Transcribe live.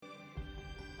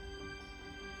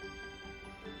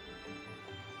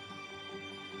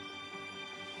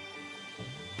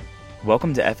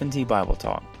Welcome to F&T Bible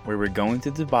Talk, where we're going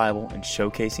through the Bible and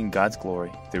showcasing God's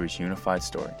glory through His unified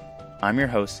story. I'm your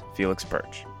host, Felix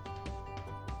Birch.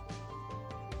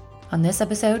 On this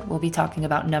episode, we'll be talking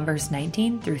about Numbers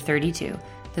 19 through 32,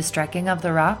 the striking of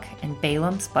the rock, and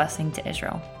Balaam's blessing to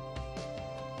Israel.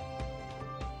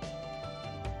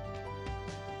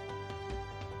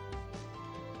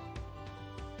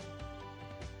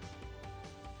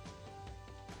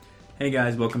 Hey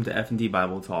guys, welcome to F&T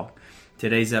Bible Talk.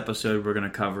 Today's episode, we're going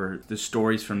to cover the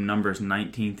stories from Numbers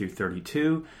 19 through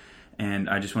 32, and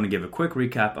I just want to give a quick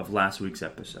recap of last week's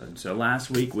episode. So last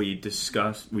week we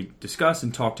discussed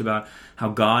and talked about how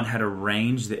God had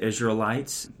arranged the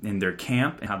Israelites in their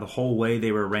camp, and how the whole way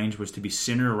they were arranged was to be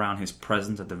centered around His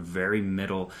presence at the very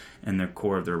middle and the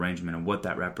core of the arrangement, and what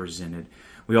that represented.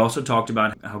 We also talked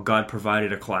about how God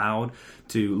provided a cloud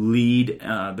to lead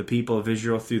the people of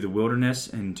Israel through the wilderness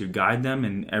and to guide them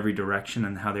in every direction,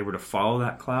 and how they were to follow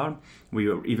that cloud.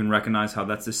 We even recognize how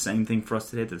that's the same thing for us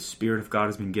today, that the Spirit of God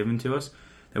has been given to us,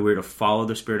 that we're to follow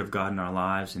the Spirit of God in our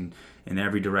lives and in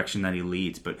every direction that He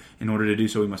leads. But in order to do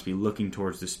so, we must be looking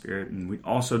towards the Spirit. And we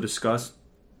also discussed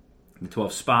the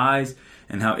 12 spies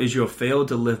and how Israel failed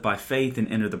to live by faith and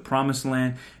enter the promised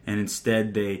land, and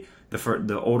instead the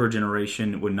older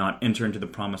generation would not enter into the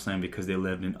promised land because they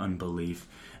lived in unbelief.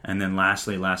 And then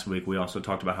lastly, last week, we also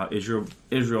talked about how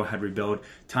Israel had rebelled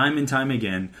time and time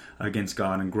again against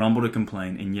God and grumbled and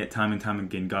complained, and yet time and time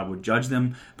again God would judge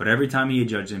them. But every time He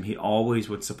judged them, He always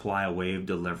would supply a way of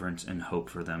deliverance and hope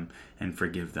for them and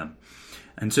forgive them.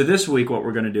 And so this week, what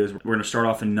we're going to do is we're going to start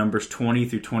off in Numbers 20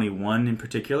 through 21 in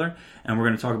particular, and we're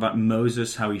going to talk about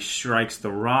Moses, how he strikes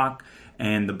the rock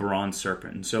and the bronze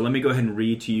serpent. And so let me go ahead and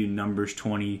read to you Numbers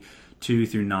 22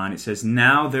 through 9. It says,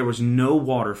 "Now there was no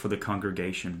water for the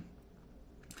congregation,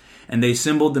 and they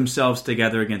assembled themselves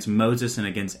together against Moses and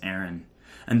against Aaron.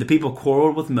 And the people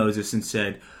quarreled with Moses and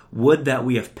said, 'Would that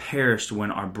we have perished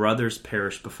when our brothers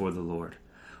perished before the Lord.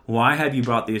 Why have you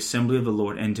brought the assembly of the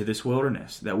Lord into this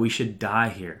wilderness, that we should die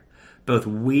here, both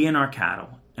we and our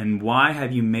cattle? And why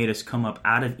have you made us come up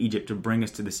out of Egypt to bring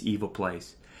us to this evil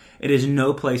place? It is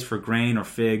no place for grain or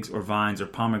figs or vines or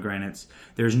pomegranates.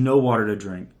 There is no water to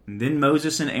drink.' And then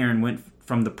Moses and Aaron went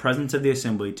from the presence of the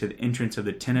assembly to the entrance of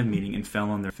the tent of meeting and fell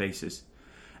on their faces.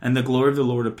 And the glory of the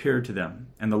Lord appeared to them.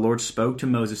 And the Lord spoke to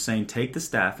Moses, saying, 'Take the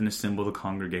staff and assemble the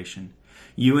congregation,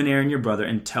 you and Aaron your brother,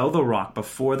 and tell the rock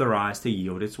before their eyes to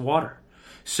yield its water.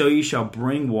 So you shall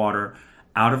bring water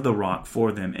out of the rock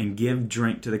for them, and give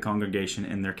drink to the congregation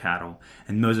and their cattle.'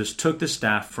 And Moses took the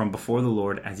staff from before the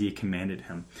Lord as He commanded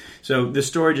him." So this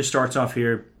story just starts off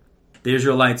here. The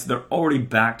Israelites, they're already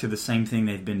back to the same thing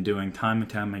they've been doing time and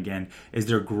time again, is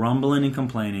they're grumbling and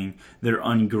complaining. They're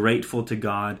ungrateful to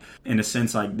God in a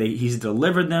sense, like He's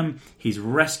delivered them, He's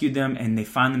rescued them, and they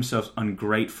find themselves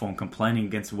ungrateful and complaining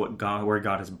against where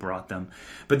God has brought them.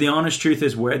 But the honest truth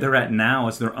is, where they're at now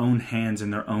is their own hands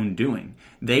and their own doing.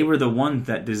 They were the ones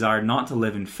that desired not to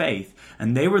live in faith,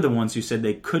 and they were the ones who said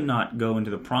they could not go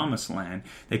into the promised land.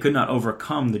 They could not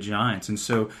overcome the giants, and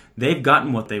so they've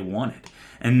gotten what they wanted.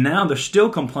 And now they're still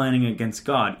complaining against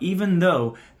God, even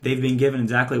though they've been given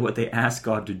exactly what they asked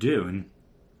God to do. And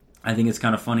I think it's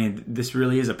kind of funny. This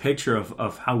really is a picture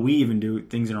of how we even do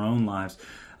things in our own lives.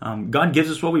 God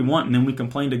gives us what we want, and then we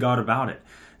complain to God about it.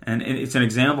 And it's an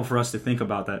example for us to think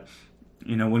about that.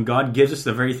 You know, when God gives us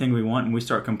the very thing we want and we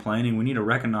start complaining, we need to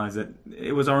recognize that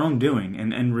it was our own doing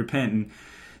and repent. And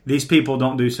these people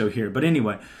don't do so here. But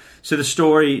anyway, so the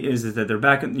story is that they're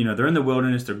back, they're in the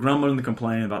wilderness, they're grumbling and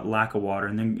complaining about lack of water.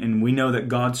 And we know that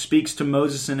God speaks to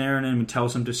Moses and Aaron and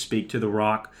tells them to speak to the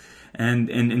rock. And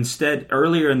instead,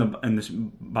 earlier in this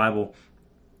Bible,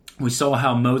 we saw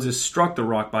how Moses struck the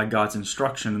rock by God's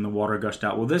instruction and the water gushed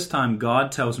out. Well, this time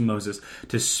God tells Moses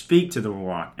to speak to the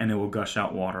rock and it will gush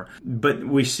out water. But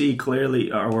we see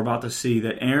clearly, or we're about to see,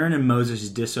 that Aaron and Moses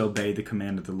disobeyed the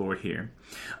command of the Lord here.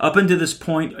 Up until this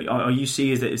point, all you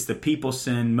see is that it's the people's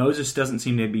sin. Moses doesn't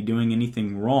seem to be doing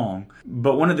anything wrong.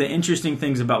 But one of the interesting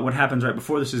things about what happens right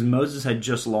before this is Moses had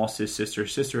just lost his sister.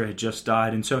 His sister had just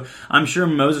died. And so I'm sure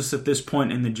Moses at this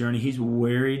point in the journey, he's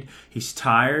worried, he's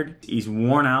tired, he's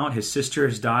worn out. His sister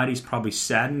has died. He's probably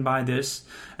saddened by this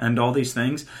and all these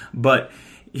things. But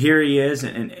here he is,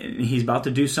 and he's about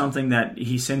to do something that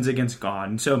he sins against God.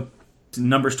 And so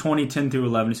Numbers 20, 10 through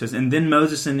 11, it says, "And then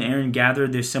Moses and Aaron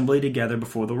gathered the assembly together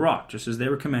before the rock," just as they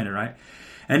were commanded, right?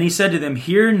 "And he said to them,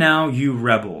 'Hear now, you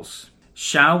rebels,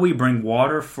 shall we bring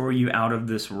water for you out of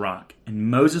this rock?' And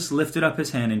Moses lifted up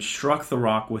his hand and struck the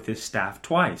rock with his staff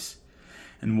twice.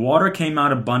 And water came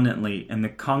out abundantly, and the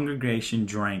congregation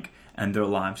drank, and their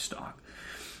livestock."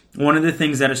 One of the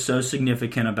things that is so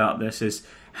significant about this is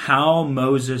how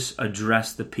Moses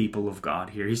addressed the people of God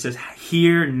here. He says,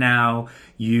 "Hear now,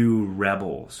 you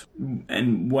rebels."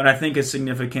 And what I think is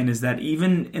significant is that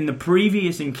even in the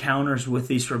previous encounters with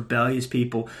these rebellious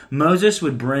people, Moses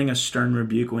would bring a stern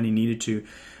rebuke when he needed to.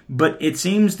 But it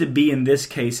seems to be in this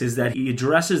case is that he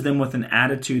addresses them with an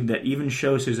attitude that even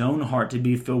shows his own heart to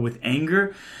be filled with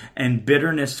anger and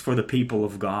bitterness for the people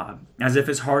of God, as if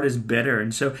his heart is bitter.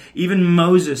 And so even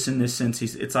Moses, in this sense,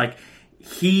 it's like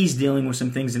he's dealing with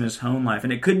some things in his own life,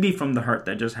 and it could be from the hurt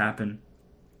that just happened.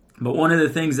 But one of the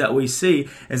things that we see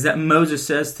is that Moses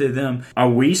says to them, "Are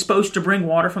we supposed to bring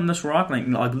water from this rock? Like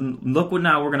look what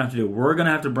now we're going to have to do. We're going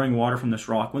to have to bring water from this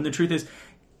rock." When the truth is,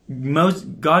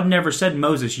 God never said,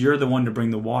 "Moses, you're the one to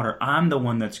bring the water. I'm the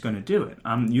one that's going to do it.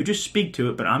 You just speak to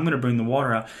it, but I'm going to bring the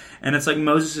water out." And it's like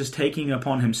Moses is taking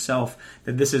upon himself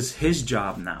that this is his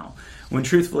job now, when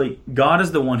truthfully, God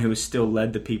is the one who has still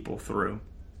led the people through.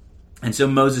 And so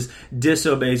Moses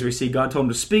disobeys. We see God told him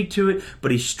to speak to it, but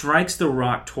he strikes the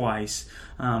rock twice.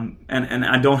 And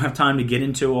I don't have time to get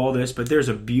into all this, but there's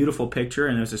a beautiful picture,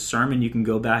 and there's a sermon you can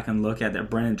go back and look at that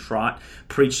Brennan Trott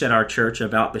preached at our church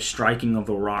about the striking of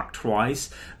the rock twice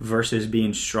versus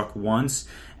being struck once,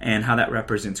 and how that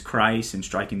represents Christ and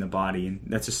striking the body. And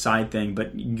that's a side thing,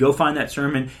 but go find that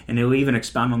sermon, and it'll even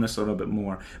expound on this a little bit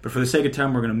more. But for the sake of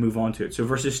time, we're going to move on to it. So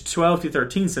verses 12 through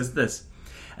 13 says this: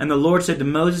 "And the Lord said to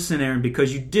Moses and Aaron,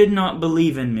 because you did not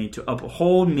believe in me to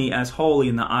uphold me as holy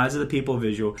in the eyes of the people of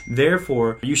Israel,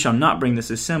 therefore you shall not bring this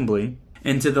assembly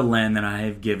into the land that I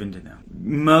have given to them."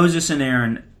 Moses and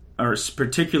Aaron, or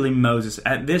particularly Moses,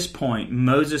 at this point,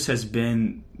 Moses has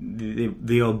been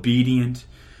the obedient,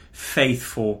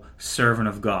 faithful servant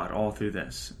of God all through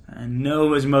this. And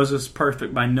no, is Moses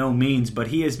perfect? By no means, but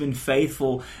he has been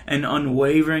faithful and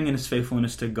unwavering in his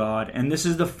faithfulness to God. And this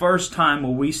is the first time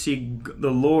where we see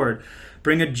the Lord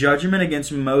bring a judgment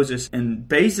against Moses. And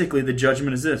basically the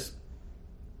judgment is this: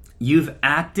 you've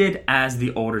acted as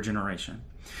the older generation.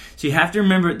 So you have to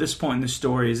remember at this point in the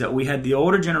story is that we had the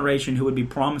older generation who would be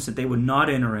promised that they would not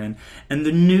enter in, and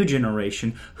the new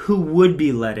generation who would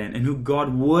be let in and who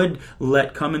God would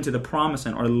let come into the promised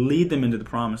land or lead them into the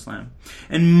promised land.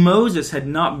 And Moses had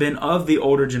not been of the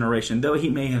older generation. Though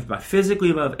he may have been physically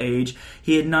above age,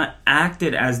 he had not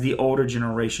acted as the older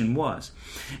generation was.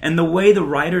 And the way the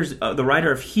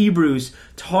writer of Hebrews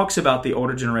talks about the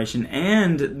older generation,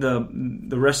 and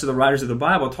the rest of the writers of the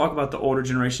Bible talk about the older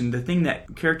generation, the thing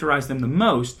that characterized them the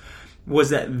most was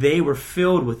that they were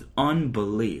filled with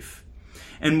unbelief.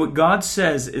 And what God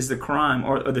says is the crime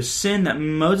or the sin that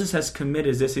Moses has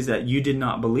committed is this: is that you did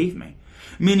not believe me.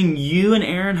 Meaning you and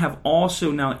Aaron have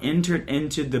also now entered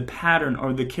into the pattern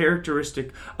or the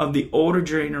characteristic of the older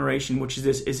generation, which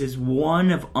is one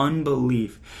of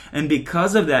unbelief. And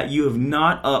because of that, you have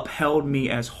not upheld me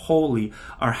as holy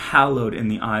or hallowed in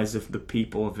the eyes of the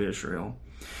people of Israel.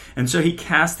 And so he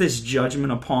cast this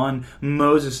judgment upon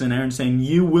Moses and Aaron, saying,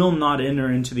 you will not enter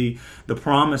into the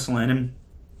promised land. And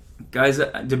guys,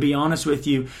 to be honest with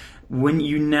you, when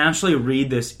you naturally read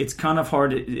this, it's kind of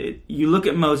hard. You look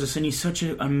at Moses, and he's such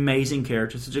an amazing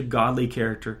character, such a godly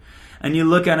character. And you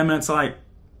look at him, and it's like,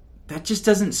 that just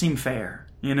doesn't seem fair.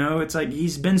 You know, it's like,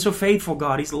 he's been so faithful,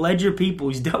 God. He's led your people.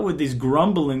 He's dealt with these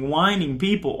grumbling, whining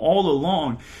people all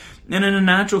along. And in a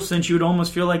natural sense, you would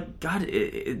almost feel like, God,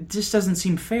 it just doesn't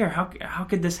seem fair. How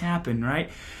could this happen, right?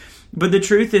 But the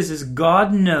truth is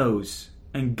God knows,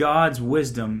 and God's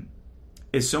wisdom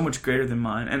is so much greater than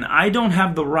mine. And I don't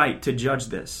have the right to judge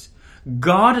this.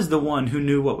 God is the one who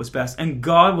knew what was best. And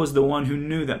God was the one who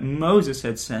knew that Moses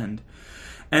had sinned.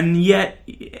 And yet,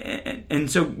 and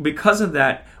so because of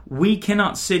that, we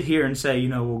cannot sit here and say,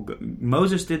 well,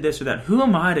 Moses did this or that. Who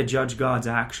am I to judge God's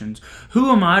actions?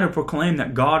 Who am I to proclaim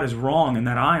that God is wrong and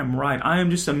that I am right? I am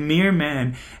just a mere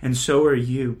man, and so are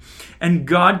you. And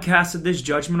God casted this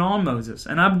judgment on Moses.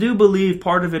 And I do believe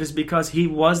part of it is because he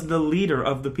was the leader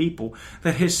of the people,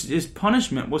 that his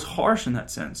punishment was harsh in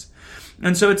that sense.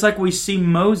 And so it's like we see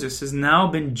Moses has now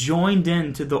been joined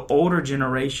into the older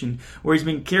generation, where he's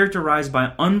been characterized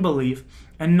by unbelief,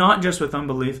 and not just with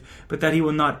unbelief, but that he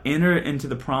will not enter into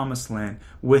the promised land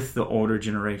with the older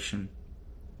generation.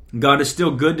 God is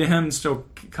still good to him, still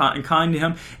kind to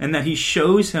him, and that he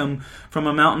shows him from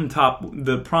a mountaintop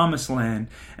the promised land.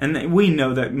 And we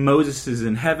know that Moses is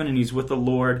in heaven and he's with the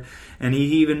Lord, and he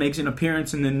even makes an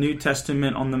appearance in the New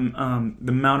Testament on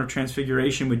the Mount of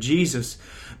Transfiguration with Jesus.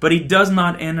 But he does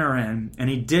not enter in, and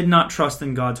he did not trust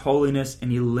in God's holiness,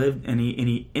 and he lived and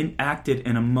he acted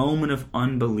in a moment of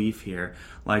unbelief here,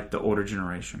 like the older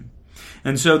generation.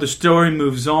 And so the story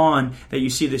moves on, that you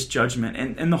see this judgment.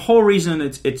 And the whole reason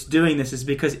it's doing this is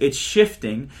because it's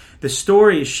shifting. The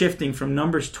story is shifting from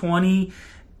Numbers 20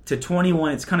 to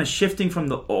 21, it's kind of shifting from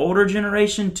the older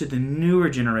generation to the newer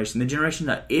generation, the generation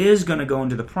that is going to go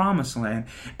into the promised land.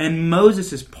 And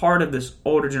Moses is part of this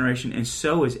older generation, and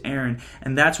so is Aaron.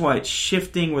 And that's why it's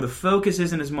shifting where the focus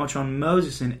isn't as much on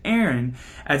Moses and Aaron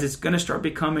as it's going to start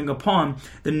becoming upon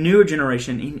the newer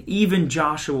generation. And even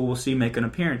Joshua will see make an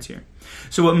appearance here.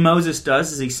 So what Moses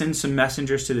does is he sends some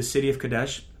messengers to the city of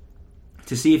Kadesh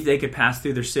to see if they could pass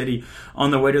through their city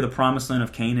on their way to the promised land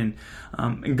of Canaan.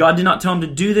 And God did not tell them to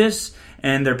do this,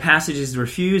 and their passage is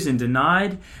refused and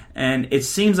denied. And it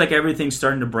seems like everything's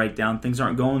starting to break down. Things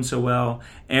aren't going so well.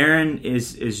 Aaron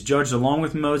is judged along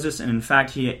with Moses, and in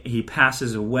fact, he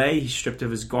passes away. He's stripped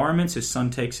of his garments. His son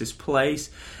takes his place.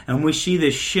 And we see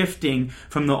this shifting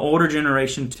from the older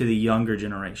generation to the younger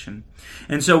generation.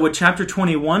 And so what chapter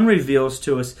 21 reveals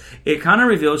to us, it kind of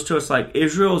reveals to us like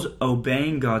Israel's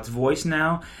obeying God's voice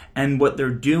now, and what they're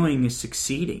doing is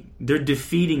succeeding. They're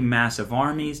defeating massive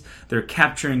armies, they're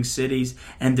capturing cities,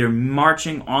 and they're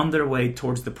marching on their way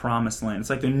towards the promised land. It's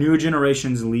like the new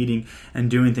generation's leading and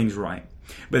doing things right.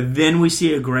 But then we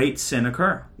see a great sin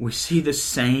occur. We see the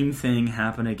same thing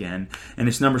happen again. And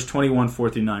it's Numbers 21,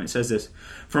 4-9. It says this: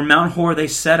 From Mount Hor they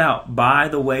set out by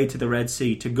the way to the Red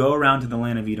Sea to go around to the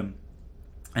land of Edom.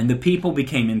 And the people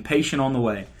became impatient on the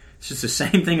way. It's just the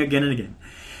same thing again and again.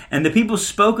 And the people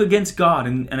spoke against God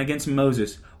and against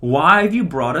Moses. Why have you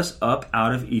brought us up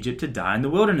out of Egypt to die in the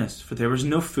wilderness? For there was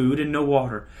no food and no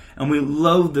water, and we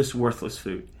loathed this worthless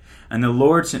food. And the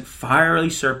Lord sent fiery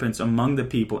serpents among the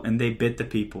people, and they bit the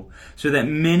people, so that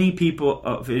many people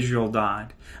of Israel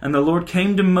died. And the Lord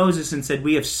came to Moses and said,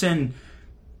 We have sinned.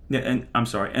 And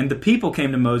the people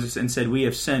came to Moses and said, We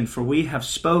have sinned, for we have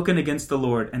spoken against the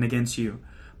Lord and against you.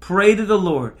 Pray to the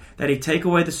Lord that he take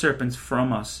away the serpents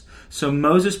from us. So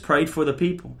Moses prayed for the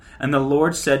people. And the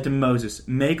Lord said to Moses,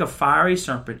 Make a fiery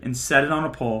serpent and set it on a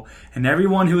pole, and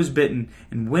everyone who is bitten,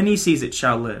 and when he sees it,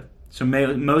 shall live. So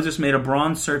Moses made a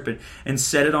bronze serpent and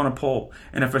set it on a pole.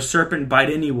 And if a serpent bite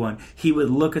anyone, he would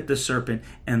look at the serpent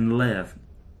and live.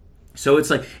 So it's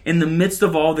like in the midst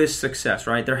of all this success,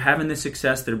 right? They're having this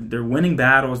success. They're winning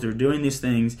battles. They're doing these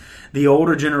things. The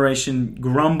older generation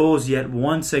grumbles yet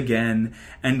once again,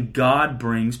 and God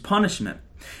brings punishment.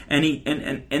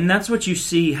 And that's what you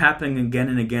see happening again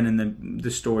and again in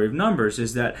the story of Numbers,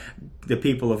 is that the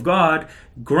people of God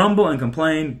grumble and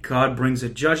complain, God brings a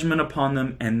judgment upon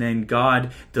them, and then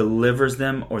God delivers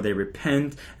them, or they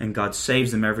repent, and God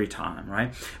saves them every time,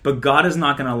 right? But God is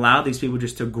not going to allow these people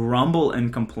just to grumble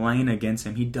and complain against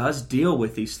him. He does deal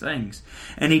with these things.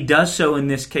 And he does so in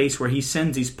this case where he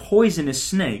sends these poisonous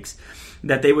snakes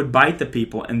that they would bite the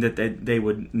people, and that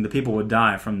the people would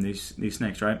die from these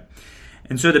snakes, right?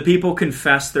 And so the people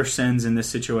confess their sins in this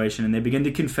situation, and they begin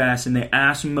to confess, and they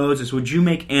ask Moses, would you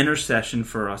make intercession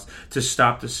for us to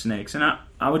stop the snakes? And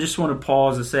I would just want to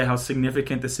pause to say how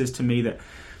significant this is to me, that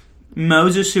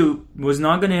Moses, who was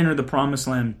not going to enter the promised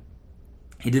land,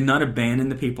 he did not abandon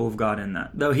the people of God in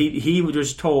that. Though he was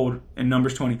just told in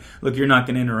Numbers 20, look, you're not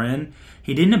going to enter in.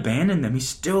 He didn't abandon them. He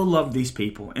still loved these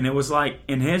people. And it was like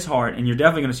in his heart, and you're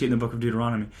definitely going to see it in the book of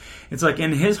Deuteronomy, it's like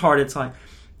in his heart, it's like,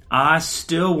 I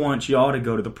still want y'all to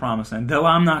go to the promised land. Though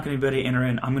I'm not going to be able to enter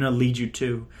in, I'm going to lead you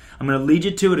to. I'm going to lead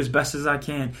you to it as best as I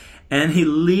can. And he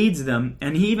leads them,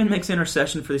 and he even makes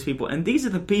intercession for these people. And these are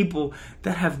the people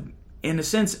that have, in a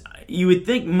sense, you would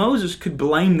think Moses could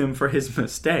blame them for his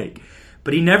mistake.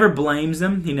 But he never blames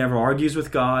them. He never argues with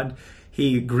God.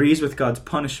 He agrees with God's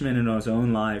punishment in his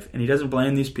own life. And he doesn't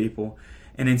blame these people.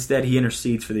 And instead, he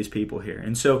intercedes for these people here.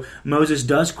 And so Moses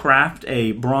does craft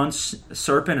a bronze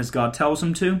serpent as God tells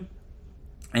him to.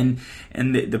 And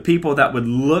the people that would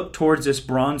look towards this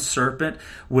bronze serpent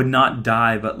would not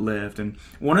die but lived. And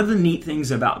one of the neat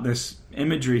things about this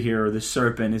imagery here, or this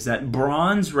serpent, is that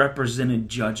bronze represented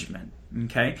judgment.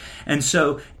 Okay, and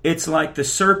so it's like the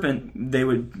serpent,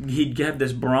 he'd have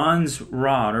this bronze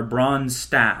rod or bronze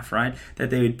staff, right, that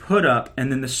they would put up, and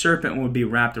then the serpent would be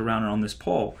wrapped around on this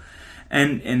pole.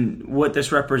 And what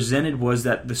this represented was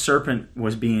that the serpent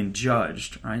was being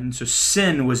judged, right? And so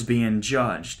sin was being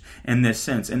judged in this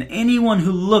sense. And anyone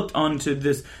who looked onto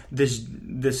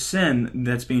this sin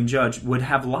that's being judged would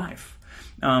have life.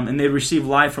 And they'd receive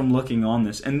life from looking on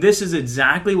this. And this is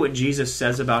exactly what Jesus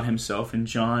says about himself in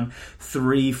John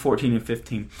 3:14 and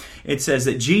 15. It says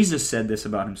that Jesus said this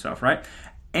about himself, right?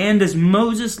 And as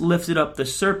Moses lifted up the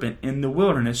serpent in the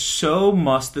wilderness, so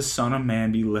must the Son of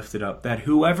Man be lifted up, that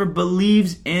whoever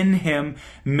believes in him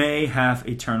may have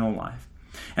eternal life.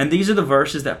 And these are the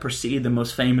verses that precede the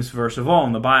most famous verse of all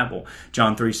in the Bible,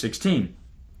 John 3:16.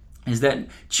 is that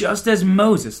just as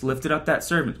Moses lifted up that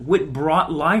serpent, which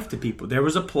brought life to people, there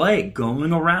was a plague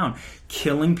going around,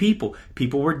 killing people.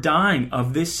 People were dying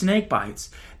of this snake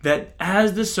bites. That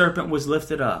as the serpent was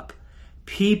lifted up,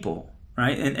 people,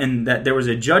 right, and that there was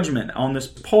a judgment on this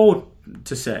pole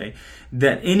to say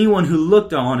that anyone who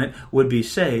looked on it would be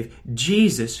saved.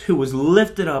 Jesus, who was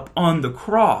lifted up on the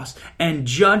cross and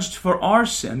judged for our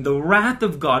sin, the wrath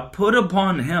of God put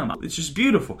upon him. It's just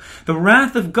beautiful. The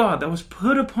wrath of God that was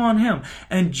put upon him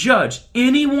and judged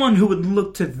anyone who would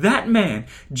look to that man,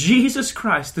 Jesus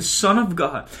Christ, the Son of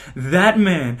God. That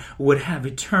man would have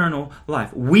eternal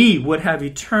life. We would have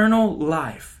eternal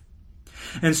life.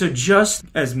 And so just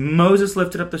as Moses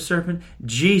lifted up the serpent,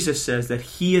 Jesus says that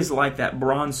he is like that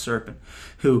bronze serpent,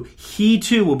 who he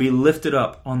too will be lifted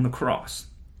up on the cross.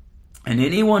 And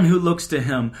anyone who looks to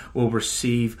him will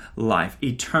receive life,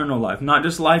 eternal life. Not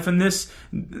just life in this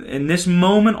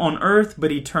moment on earth,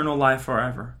 but eternal life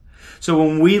forever. So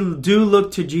when we do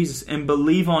look to Jesus and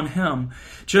believe on him,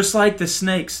 just like the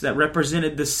snakes that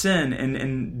represented the sin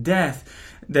and death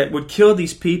that would kill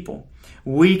these people,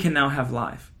 we can now have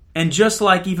life. And just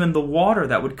like even the water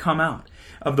that would come out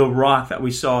of the rock that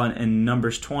we saw in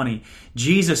Numbers 20,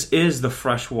 Jesus is the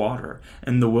fresh water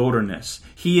in the wilderness.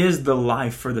 He is the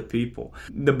life for the people.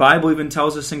 The Bible even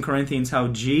tells us in Corinthians how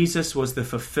Jesus was the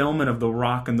fulfillment of the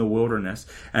rock in the wilderness,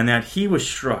 and that he was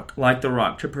struck like the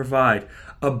rock to provide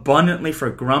abundantly for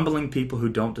grumbling people who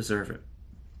don't deserve it.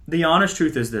 The honest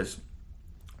truth is this: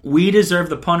 we deserve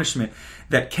the punishment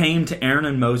that came to Aaron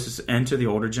and Moses and to the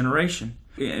older generation.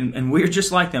 And we're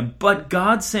just like them. But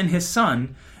God sent his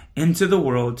Son into the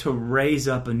world to raise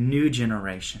up a new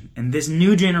generation. And this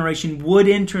new generation would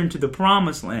enter into the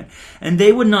promised land. And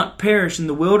they would not perish in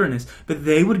the wilderness, but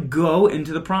they would go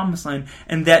into the promised land.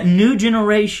 And that new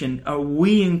generation are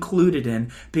we included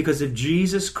in because of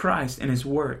Jesus Christ and his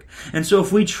work. And so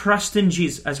if we trust in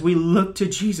Jesus, as we look to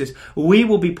Jesus, we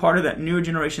will be part of that new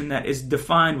generation that is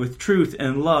defined with truth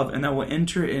and love, and that will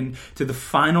enter into the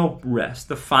final rest,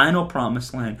 the final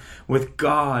promised land with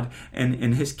God and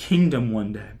in his kingdom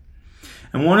one day.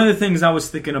 And one of the things I was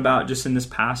thinking about just in this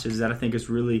passage that I think is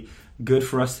really good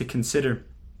for us to consider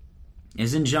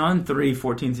is in John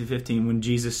 3:14-15, when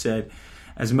Jesus said,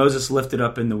 as Moses lifted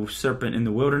up in the serpent in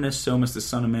the wilderness, so must the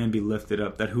Son of Man be lifted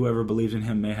up, that whoever believes in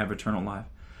him may have eternal life.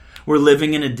 We're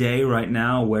living in a day right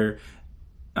now where,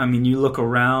 you look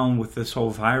around with this whole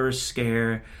virus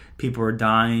scare, people are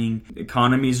dying,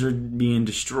 economies are being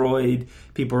destroyed,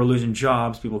 people are losing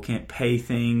jobs, people can't pay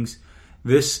things.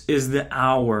 This is the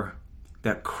hour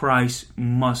that Christ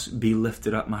must be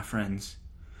lifted up, my friends.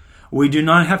 We do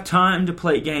not have time to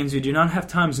play games. We do not have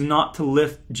times not to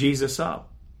lift Jesus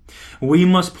up. We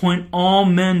must point all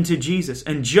men to Jesus.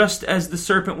 And just as the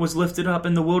serpent was lifted up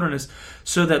in the wilderness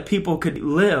so that people could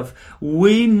live,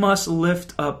 we must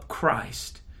lift up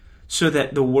Christ so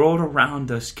that the world around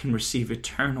us can receive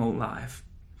eternal life.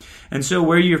 And so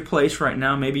where you're placed right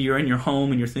now, maybe you're in your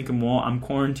home and you're thinking, well, I'm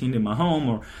quarantined in my home,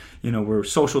 or we're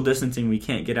social distancing, we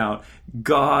can't get out.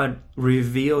 God,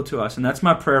 reveal to us. And that's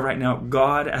my prayer right now.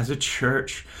 God, as a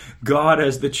church, God,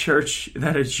 as the church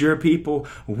that is your people,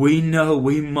 we know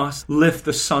we must lift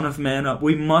the Son of Man up.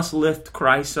 We must lift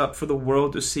Christ up for the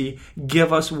world to see.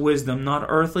 Give us wisdom, not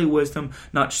earthly wisdom,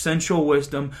 not sensual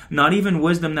wisdom, not even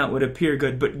wisdom that would appear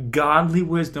good, but godly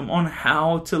wisdom on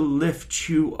how to lift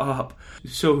you up.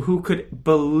 So who could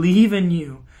believe in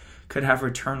you could have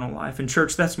eternal life. And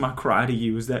church, that's my cry to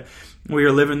you, is that we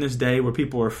are living this day where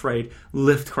people are afraid.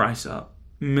 Lift Christ up.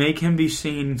 Make him be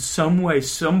seen in some way,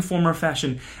 some form or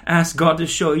fashion. Ask God to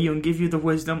show you and give you the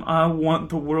wisdom. I want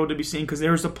the world to be seen, because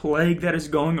there is a plague that is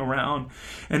going around.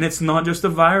 And it's not just a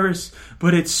virus,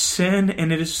 but it's sin,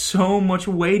 and it is so much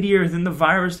weightier than the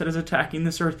virus that is attacking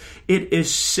this earth. It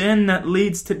is sin that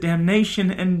leads to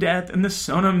damnation and death, and the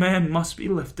Son of Man must be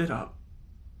lifted up.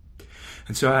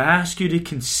 And so I ask you to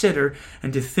consider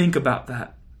and to think about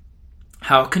that.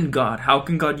 How can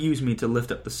God use me to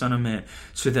lift up the Son of Man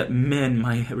so that men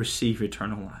might receive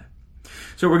eternal life?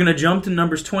 So we're going to jump to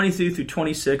Numbers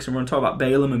 22-26, and we're going to talk about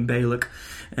Balaam and Balak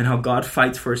and how God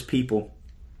fights for his people.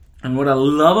 And what I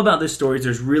love about this story is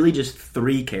there's really just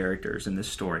three characters in this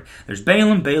story. There's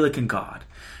Balaam, Balak, and God.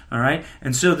 All right?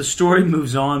 And so the story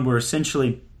moves on where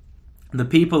essentially the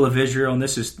people of Israel, and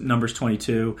this is Numbers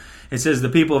 22, it says the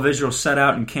people of Israel set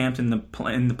out and camped in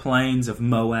the plains of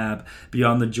Moab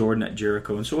beyond the Jordan at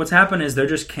Jericho. And so what's happened is they're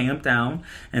just camped down,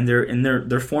 and they're in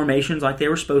their formations like they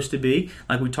were supposed to be,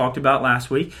 like we talked about last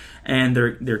week. And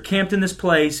they're camped in this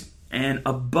place, and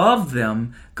above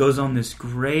them goes on this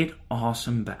great,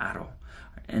 awesome battle.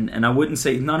 And I wouldn't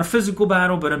say not a physical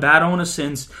battle, but a battle in a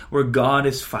sense where God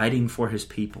is fighting for his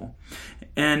people.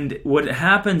 And what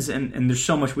happens, and there's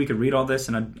so much we could read all this,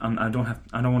 and I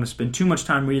don't want to spend too much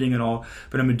time reading it all,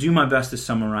 but I'm going to do my best to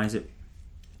summarize it.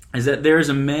 Is that there is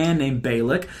a man named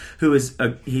Balak who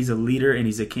he's a leader and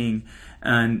he's a king,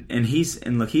 and he's a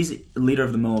leader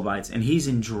of the Moabites, and he's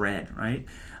in dread, right?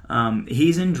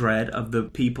 He's in dread of the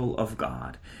people of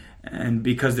God. And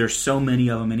because there's so many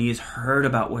of them, and he has heard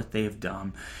about what they have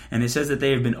done. And it says that they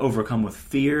have been overcome with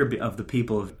fear of the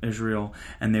people of Israel,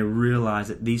 and they realize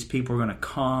that these people are going to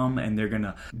come and they're going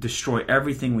to destroy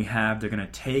everything we have. They're going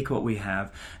to take what we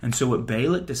have. And so what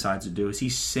Balak decides to do is he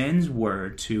sends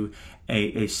word to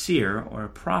a seer or a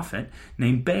prophet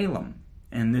named Balaam.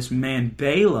 And this man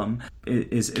Balaam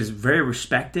is very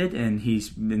respected, and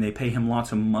they pay him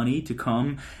lots of money to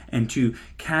come and to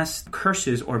cast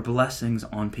curses or blessings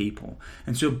on people.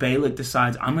 And so Balak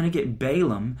decides, I'm going to get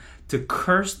Balaam to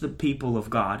curse the people of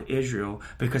God, Israel,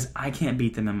 because I can't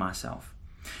beat them in myself.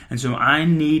 And so I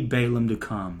need Balaam to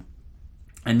come.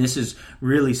 And this is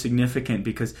really significant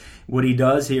because what he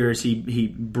does here is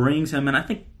he brings him, and I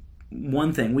think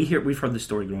one thing we've heard the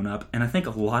story growing up, and I think a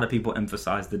lot of people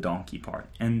emphasize the donkey part,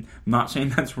 and I'm not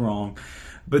saying that's wrong,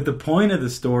 but the point of the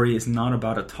story is not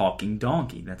about a talking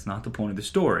donkey. That's not the point of the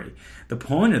story. The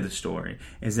point of the story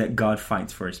is that God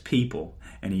fights for his people,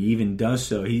 and he even does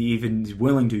so. He even is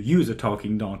willing to use a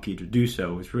talking donkey to do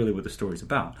so. It's really what the story's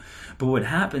about. But what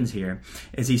happens here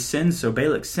is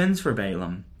Balak sends for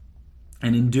Balaam,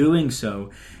 and in doing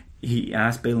so, he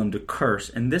asked Balaam to curse,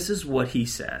 and this is what he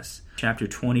says. Chapter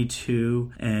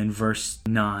 22 and verse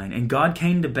 9. And God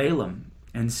came to Balaam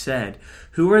and said,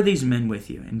 Who are these men with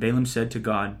you? And Balaam said to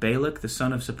God, Balak, the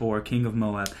son of Zippor, king of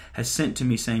Moab, has sent to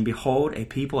me, saying, Behold, a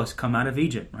people has come out of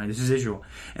Egypt. Right? This is Israel.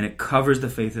 And it covers the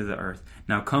face of the earth.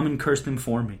 Now come and curse them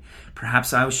for me.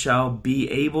 Perhaps I shall be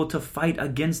able to fight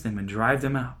against them and drive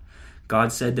them out.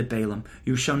 God said to Balaam,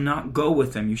 You shall not go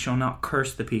with them. You shall not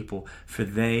curse the people, for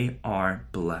they are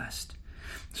blessed.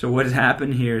 So what has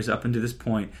happened here is up until this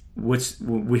point, what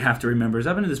we have to remember is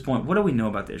up until this point, what do we know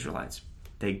about the Israelites?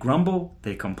 They grumble,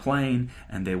 they complain,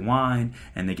 and they whine,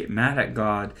 and they get mad at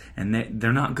God, and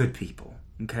they're not good people,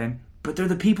 okay? But they're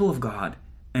the people of God,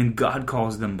 and God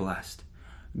calls them blessed.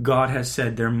 God has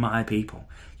said they're my people.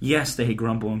 Yes, they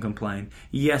grumble and complain.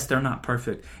 Yes, they're not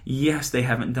perfect. Yes, they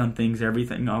haven't done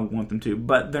everything I want them to,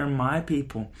 but they're my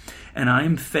people. And I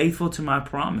am faithful to my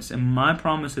promise. And my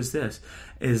promise is this,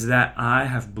 is that I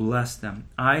have blessed them.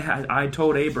 I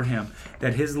told Abraham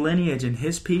that his lineage and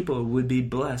his people would be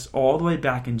blessed all the way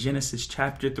back in Genesis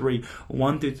chapter 3,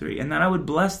 1 through 3. And that I would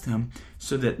bless them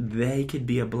so that they could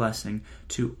be a blessing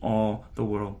to all the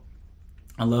world.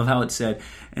 I love how it said,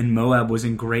 and Moab was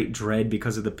in great dread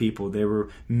because of the people. There were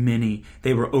many.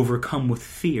 They were overcome with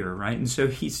fear, right? And so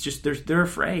they're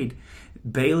afraid.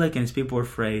 Balak and his people are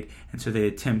afraid, and so they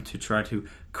attempt to try to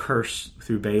curse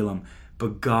through Balaam.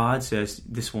 But God says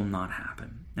this will not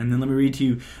happen. And then let me read to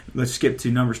you, let's skip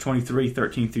to Numbers 23,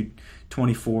 13 through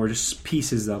 24, just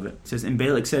pieces of it. It says, And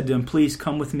Balak said to him, Please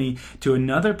come with me to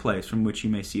another place from which you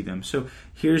may see them. So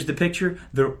here's the picture.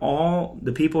 They're all,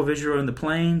 the people of Israel in the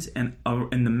plains and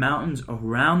in the mountains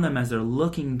around them as they're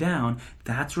looking down.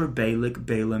 That's where Balak,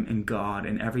 Balaam, and God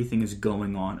and everything is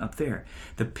going on up there.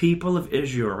 The people of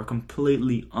Israel are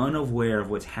completely unaware of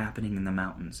what's happening in the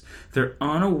mountains. They're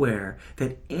unaware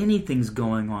that anything's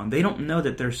going on. They don't know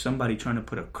that there's somebody trying to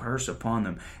put a curse upon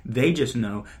them. They just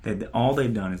know that all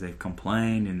they've done is they've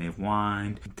complained and they've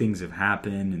whined. Things have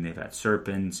happened and they've had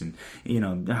serpents and,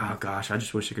 oh gosh, I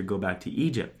just wish I could go back to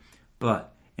Egypt.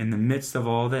 But in the midst of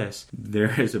all this,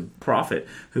 there is a prophet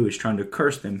who is trying to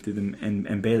curse them through them,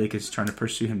 and Balak is trying to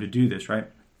pursue him to do this, right?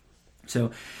 So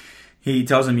he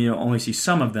tells him, only see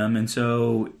some of them, and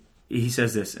so he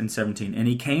says this in 17, And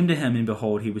he came to him, and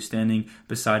behold, he was standing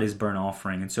beside his burnt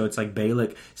offering. And so it's like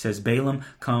Balak says, Balaam,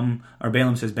 come, or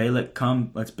Balaam says, Balak,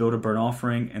 come, let's build a burnt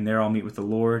offering, and there I'll meet with the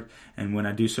Lord, and when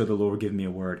I do so, the Lord will give me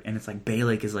a word. And it's like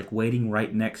Balak is like waiting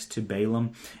right next to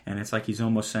Balaam, and it's like he's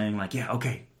almost saying like, yeah,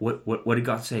 okay, what did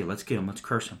God say? Let's get him, let's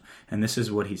curse him. And this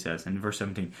is what he says in verse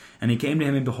 17, And he came to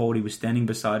him, and behold, he was standing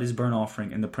beside his burnt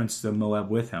offering, and the princes of Moab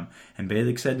with him. And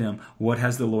Balak said to him, What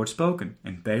has the Lord spoken?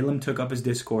 And Balaam took up his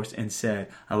discourse and said,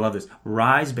 I love this,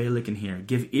 Rise, Balak, and hear.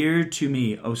 Give ear to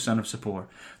me, O son of Zippor.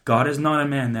 God is not a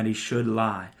man that he should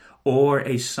lie, or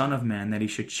a son of man that he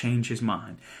should change his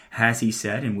mind. Has he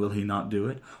said, and will he not do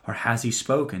it? Or has he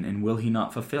spoken, and will he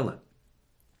not fulfill it?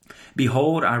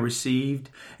 Behold, I received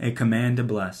a command to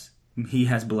bless. he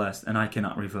has blessed, and I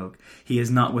cannot revoke. He has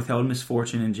not withheld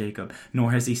misfortune in Jacob,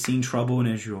 nor has he seen trouble in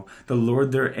Israel. The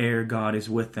Lord their heir, God, is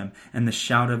with them, and the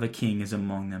shout of a king is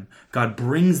among them. God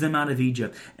brings them out of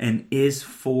Egypt, and is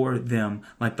for them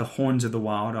like the horns of the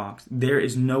wild ox. There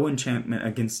is no enchantment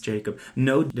against Jacob,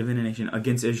 no divination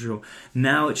against Israel.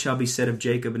 Now it shall be said of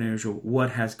Jacob and Israel,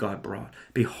 what has God brought?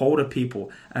 Behold, a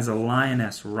people, as a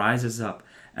lioness rises up,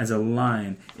 as a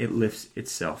lion it lifts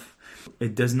itself.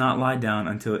 It does not lie down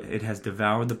until it has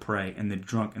devoured the prey and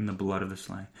drunk in the blood of the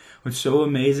slain. What's so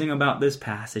amazing about this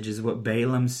passage is what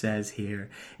Balaam says here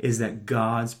is that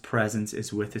God's presence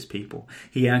is with his people.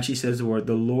 He actually says the word,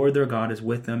 the Lord their God is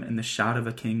with them, and the shout of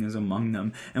a king is among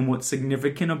them. And what's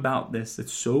significant about this,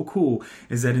 that's so cool,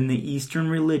 is that in the Eastern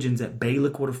religions that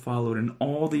Balak would have followed and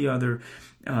all the other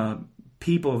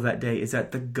people of that day, is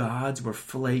that the gods were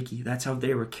flaky. That's how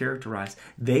they were characterized.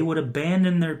 They would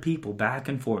abandon their people back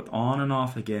and forth, on and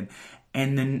off again.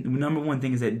 And then number one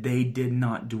thing is that they did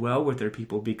not dwell with their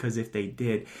people, because if they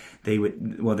did, they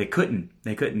couldn't.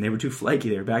 They were too flaky.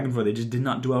 They were back and forth. They just did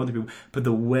not dwell with their people. But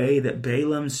the way that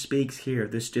Balaam speaks here,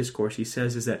 this discourse, he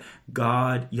says is that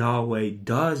God, Yahweh,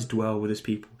 does dwell with his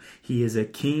people. He is a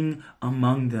king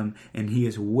among them, and he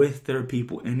is with their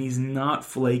people, and he's not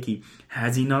flaky.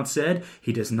 Has he not said?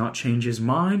 He does not change his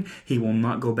mind. He will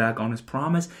not go back on his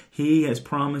promise. He has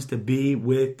promised to be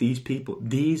with these people.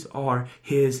 These are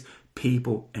his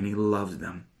people, and he loves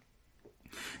them.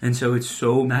 And so it's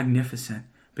so magnificent,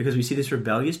 because we see this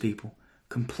rebellious people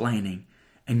complaining,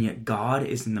 and yet God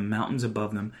is in the mountains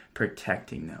above them,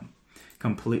 protecting them,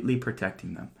 completely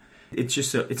protecting them.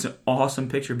 It's an awesome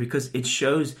picture, because it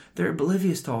shows they're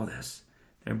oblivious to all this.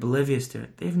 They're oblivious to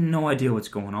it. They have no idea what's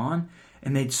going on,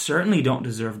 and they certainly don't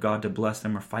deserve God to bless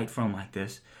them or fight for them like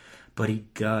this. But he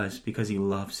does, because he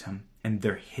loves them, and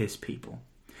they're his people.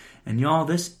 And y'all,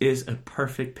 this is a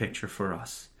perfect picture for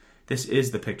us. This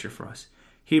is the picture for us.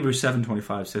 Hebrews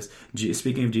 7:25 says,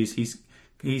 speaking of Jesus,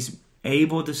 he's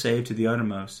able to save to the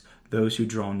uttermost those who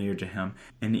draw near to him.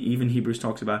 And even Hebrews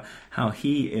talks about how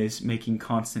he is making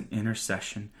constant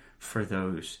intercession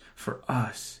for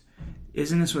us.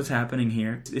 Isn't this what's happening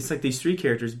here? It's like these three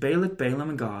characters, Balak, Balaam,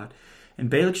 and God. And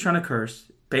Balak's trying to curse.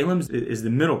 Balaam is the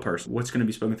middle person, what's going to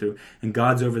be spoken through. And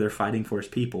God's over there fighting for his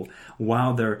people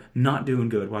while they're not doing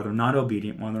good, while they're not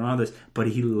obedient, while they're not this. But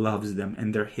he loves them,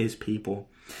 and they're his people.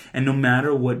 And no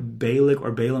matter what Balak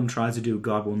or Balaam tries to do,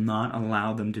 God will not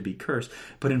allow them to be cursed.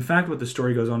 But in fact, what the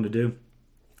story goes on to do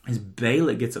is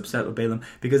Balak gets upset with Balaam,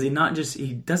 because he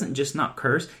doesn't just not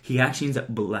curse, he actually ends up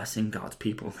blessing God's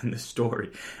people in this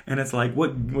story. And it's like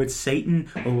what Satan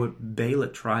or what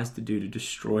Balak tries to do to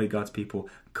destroy God's people,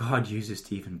 God uses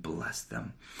to even bless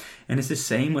them. And it's the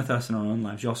same with us in our own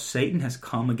lives. Y'all, Satan has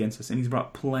come against us, and he's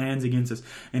brought plans against us,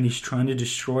 and he's trying to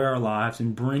destroy our lives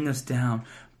and bring us down.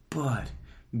 But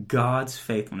God's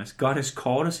faithfulness, God has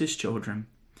called us his children.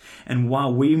 And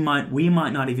while we might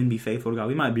not even be faithful to God,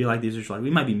 we might be like these Israelites, we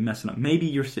might be messing up. Maybe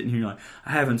you're sitting here and you're like,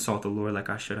 I haven't sought the Lord like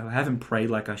I should have. I haven't prayed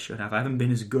like I should have. I haven't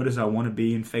been as good as I want to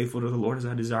be and faithful to the Lord as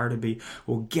I desire to be.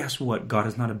 Well, guess what? God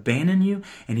has not abandoned you.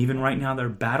 And even right now, there are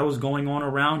battles going on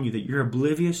around you that you're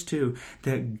oblivious to,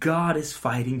 that God is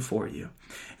fighting for you.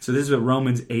 So this is what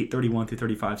Romans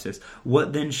 8:31-35 says.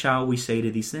 What then shall we say to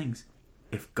these things?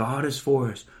 If God is for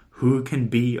us, who can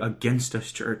be against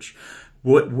us, church?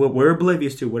 What we're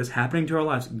oblivious to, what is happening to our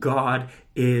lives, God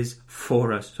is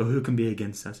for us. So who can be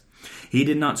against us? He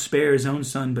did not spare his own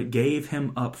son, but gave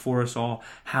him up for us all.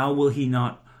 How will he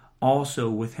not also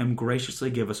with him graciously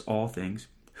give us all things?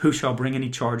 Who shall bring any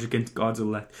charge against God's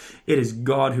elect? It is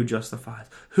God who justifies.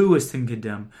 Who is to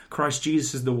condemn? Christ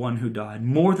Jesus is the one who died.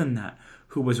 More than that,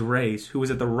 who was raised, who is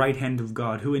at the right hand of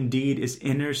God, who indeed is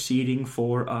interceding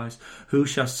for us. Who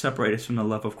shall separate us from the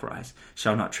love of Christ?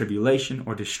 Shall not tribulation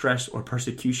or distress or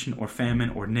persecution or famine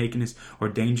or nakedness or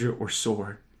danger or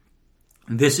sword?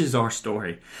 This is our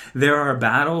story. There are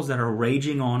battles that are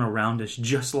raging on around us,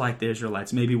 just like the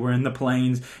Israelites. Maybe we're in the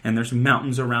plains and there's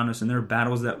mountains around us, and there are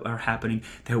battles that are happening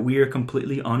that we are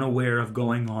completely unaware of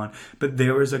going on. But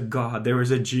there is a God, there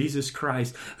is a Jesus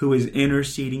Christ who is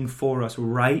interceding for us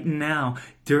right now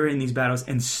during these battles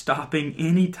and stopping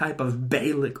any type of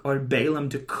Balak or Balaam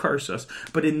to curse us.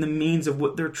 But in the means of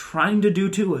what they're trying to do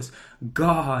to us,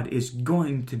 God is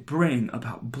going to bring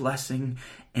about blessing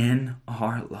in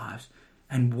our lives.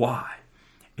 And why?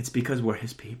 It's because we're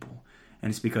his people.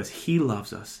 And it's because he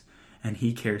loves us and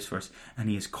he cares for us and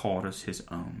he has called us his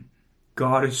own.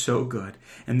 God is so good.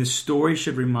 And this story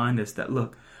should remind us that,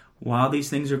 look, while these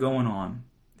things are going on,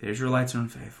 the Israelites are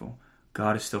unfaithful,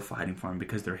 God is still fighting for them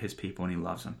because they're his people and he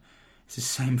loves them. It's the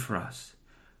same for us.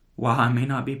 While I may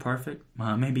not be perfect,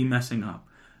 while I may be messing up,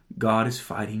 God is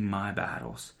fighting my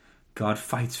battles. God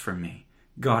fights for me.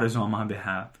 God is on my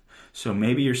behalf. So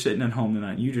maybe you're sitting at home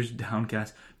tonight, you just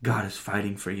downcast. God is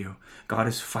fighting for you. God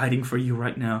is fighting for you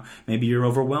right now. Maybe you're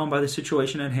overwhelmed by the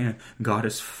situation at hand. God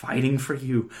is fighting for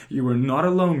you. You are not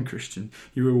alone, Christian.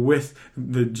 You are with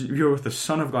the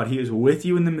Son of God. He is with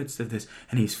you in the midst of this,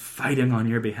 and He's fighting on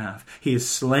your behalf. He is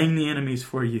slaying the enemies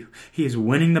for you. He is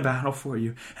winning the battle for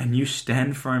you, and you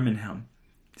stand firm in Him.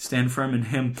 Stand firm in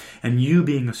Him, and you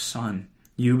being a son,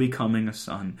 you becoming a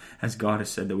son, as God has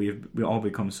said that we all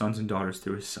become sons and daughters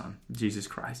through His Son, Jesus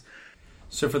Christ.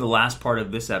 So for the last part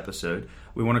of this episode,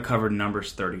 we want to cover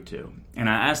Numbers 32. And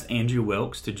I asked Andrew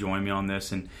Wilkes to join me on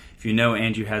this. And if you know,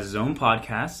 Andrew has his own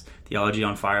podcast, Theology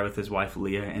on Fire, with his wife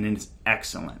Leah, and it's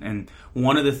excellent. And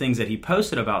one of the things that he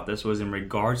posted about this was in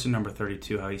regards to number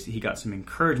 32, how he got some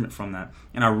encouragement from that.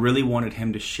 And I really wanted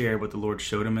him to share what the Lord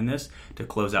showed him in this to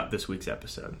close out this week's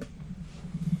episode.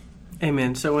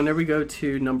 Amen. So whenever we go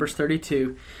to Numbers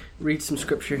 32, read some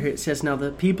scripture here. It says, "Now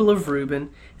the people of Reuben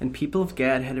and people of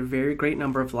Gad had a very great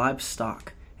number of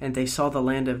livestock, and they saw the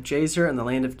land of Jazer and the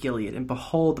land of Gilead, and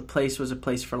behold, the place was a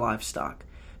place for livestock.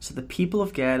 So the people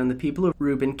of Gad and the people of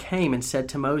Reuben came and said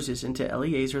to Moses and to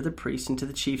Eleazar the priest and to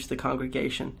the chiefs of the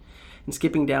congregation." And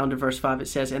skipping down to verse 5, it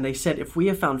says, "And they said, If we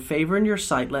have found favor in your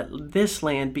sight, let this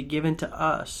land be given to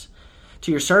us,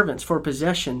 to your servants for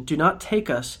possession. Do not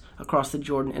take us across the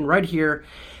Jordan." And right here,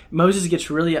 Moses gets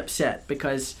really upset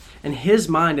because in his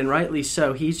mind, and rightly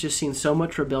so, he's just seen so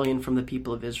much rebellion from the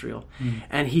people of Israel.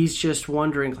 And he's just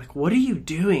wondering, like, what are you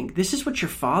doing? This is what your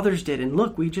fathers did. And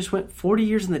look, we just went 40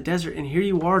 years in the desert, and here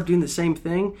you are doing the same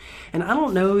thing. And I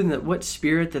don't know in what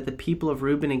spirit that the people of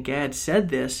Reuben and Gad said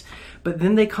this, but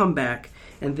then they come back,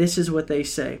 and this is what they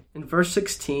say. In verse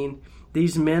 16,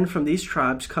 these men from these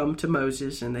tribes come to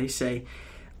Moses, and they say,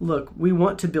 "Look, we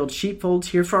want to build sheepfolds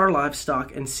here for our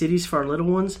livestock and cities for our little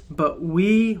ones, but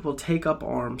we will take up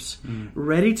arms,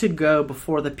 ready to go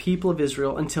before the people of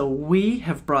Israel until we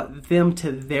have brought them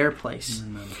to their place.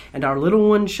 And our little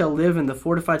ones shall live in the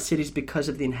fortified cities because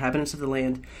of the inhabitants of the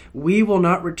land. We will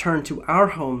not return to our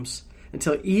homes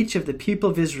until each of the people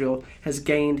of Israel has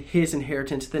gained his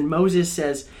inheritance." Then Moses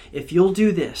says, if you'll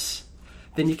do this,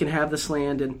 then you can have this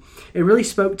land. And it really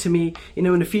spoke to me. You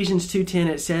know, in Ephesians 2:10,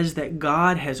 it says that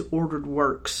God has ordered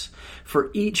works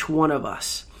for each one of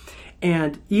us.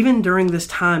 And even during this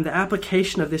time, the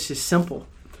application of this is simple.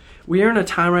 We are in a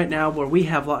time right now where we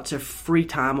have lots of free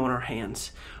time on our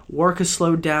hands. Work has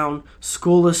slowed down.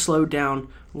 School has slowed down.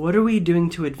 What are we doing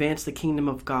to advance the kingdom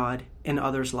of God in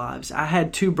others' lives? I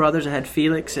had two brothers. I had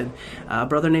Felix and a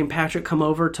brother named Patrick come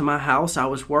over to my house. I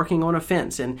was working on a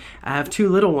fence, and I have two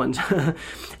little ones.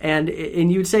 and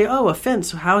you'd say, oh, a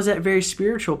fence, how is that very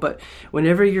spiritual? But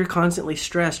whenever you're constantly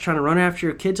stressed, trying to run after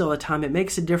your kids all the time, it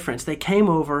makes a difference. They came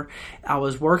over. I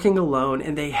was working alone,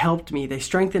 and they helped me. They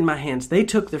strengthened my hands. They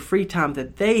took the free time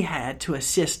that they had to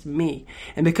assist me.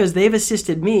 And because they've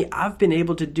assisted me, I've been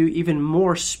able to do even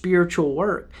more spiritual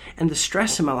work, and the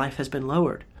stress in my life has been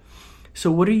lowered. So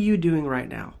what are you doing right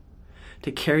now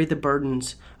to carry the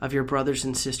burdens of your brothers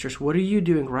and sisters? What are you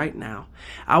doing right now?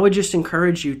 I would just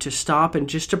encourage you to stop and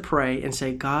just to pray and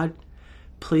say, God,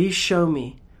 please show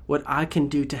me what I can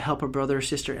do to help a brother or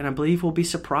sister. And I believe we'll be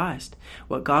surprised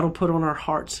what God will put on our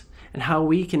hearts and how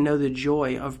we can know the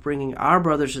joy of bringing our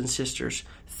brothers and sisters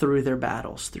through their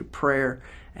battles, through prayer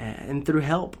and through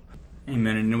help.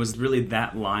 Amen. And it was really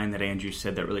that line that Andrew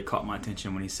said that really caught my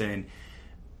attention when he's saying,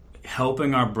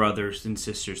 helping our brothers and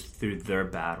sisters through their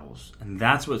battles. And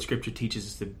that's what Scripture teaches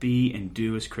us to be and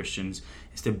do as Christians,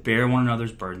 is to bear one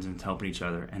another's burdens and to help each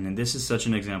other. And then this is such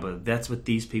an example. That's what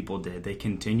these people did. They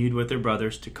continued with their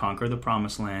brothers to conquer the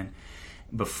promised land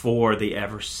before they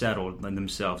ever settled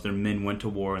themselves. Their men went to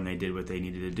war and they did what they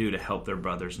needed to do to help their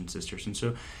brothers and sisters. And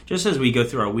so just as we go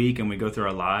through our week and we go through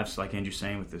our lives, like Andrew's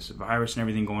saying, with this virus and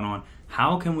everything going on,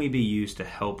 how can we be used to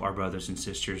help our brothers and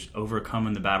sisters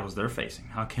overcome the battles they're facing?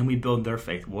 How can we build their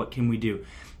faith? What can we do?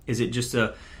 Is it just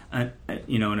an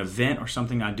event or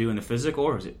something I do in the physical,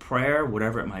 or is it prayer,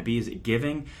 whatever it might be? Is it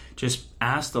giving? Just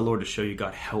ask the Lord to show you,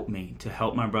 God, help me to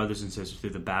help my brothers and sisters through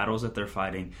the battles that they're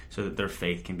fighting so that their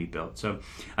faith can be built. So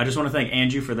I just want to thank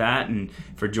Andrew for that and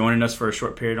for joining us for a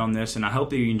short period on this. And I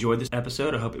hope that you enjoyed this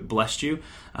episode. I hope it blessed you.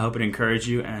 I hope it encouraged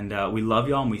you. And we love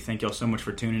y'all, and we thank y'all so much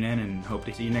for tuning in, and hope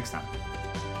to see you next time.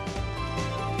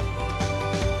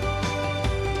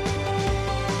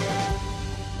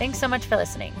 Thanks so much for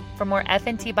listening. For more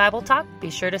FNT Bible Talk,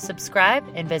 be sure to subscribe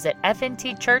and visit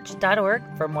fntchurch.org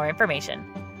for more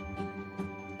information.